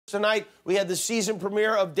Tonight, we had the season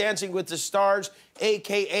premiere of Dancing with the Stars,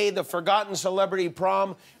 a.k.a. the Forgotten Celebrity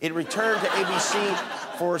Prom. It returned to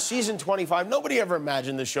ABC for season 25. Nobody ever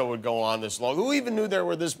imagined the show would go on this long. Who even knew there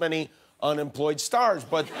were this many unemployed stars?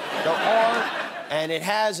 But there are, and it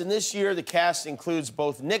has. And this year, the cast includes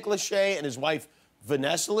both Nick Lachey and his wife,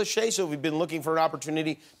 Vanessa Lachey. So if you've been looking for an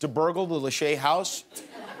opportunity to burgle the Lachey house,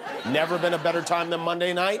 never been a better time than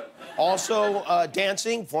Monday night. Also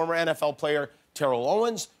dancing, former NFL player Terrell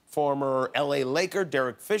Owens, former L.A. Laker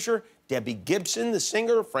Derek Fisher, Debbie Gibson, the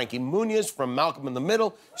singer, Frankie Muniz from Malcolm in the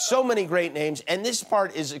Middle. So many great names. And this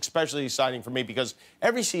part is especially exciting for me because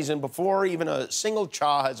every season, before even a single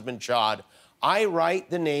chaw has been chawed, I write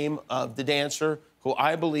the name of the dancer who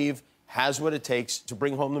I believe has what it takes to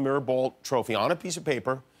bring home the Mirror Ball trophy on a piece of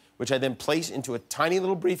paper, which I then place into a tiny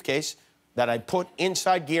little briefcase that I put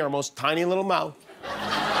inside Guillermo's tiny little mouth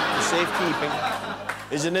for safekeeping.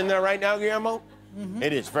 Is it in there right now, Guillermo? Mm-hmm.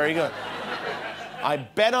 It is. Very good. I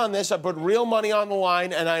bet on this. I put real money on the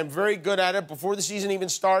line, and I am very good at it. Before the season even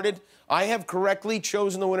started, I have correctly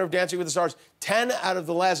chosen the winner of Dancing with the Stars 10 out of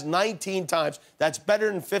the last 19 times. That's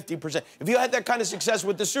better than 50%. If you had that kind of success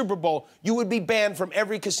with the Super Bowl, you would be banned from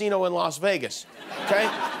every casino in Las Vegas, okay?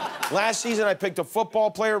 Last season, I picked a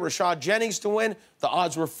football player, Rashad Jennings, to win. The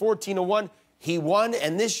odds were 14-1. He won,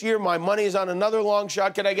 and this year, my money is on another long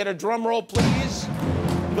shot. Can I get a drum roll, please?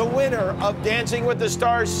 The winner of Dancing with the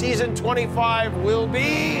Stars season 25 will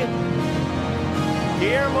be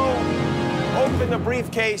Guillermo. Open the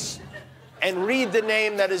briefcase and read the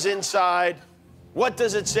name that is inside. What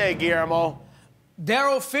does it say, Guillermo?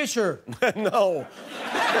 Daryl Fisher. No.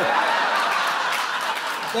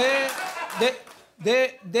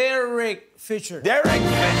 Derek Fisher. Derek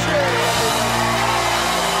Fisher.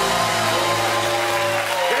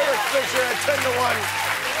 Derek Fisher at 10-1.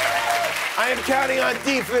 I am counting on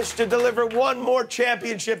D-Fish to deliver one more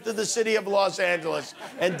championship to the city of Los Angeles.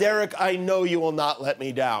 And Derek, I know you will not let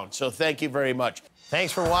me down. So thank you very much.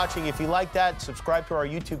 Thanks for watching. If you like that, subscribe to our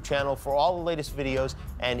YouTube channel for all the latest videos.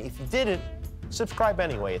 And if you didn't, subscribe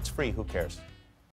anyway. It's free. Who cares?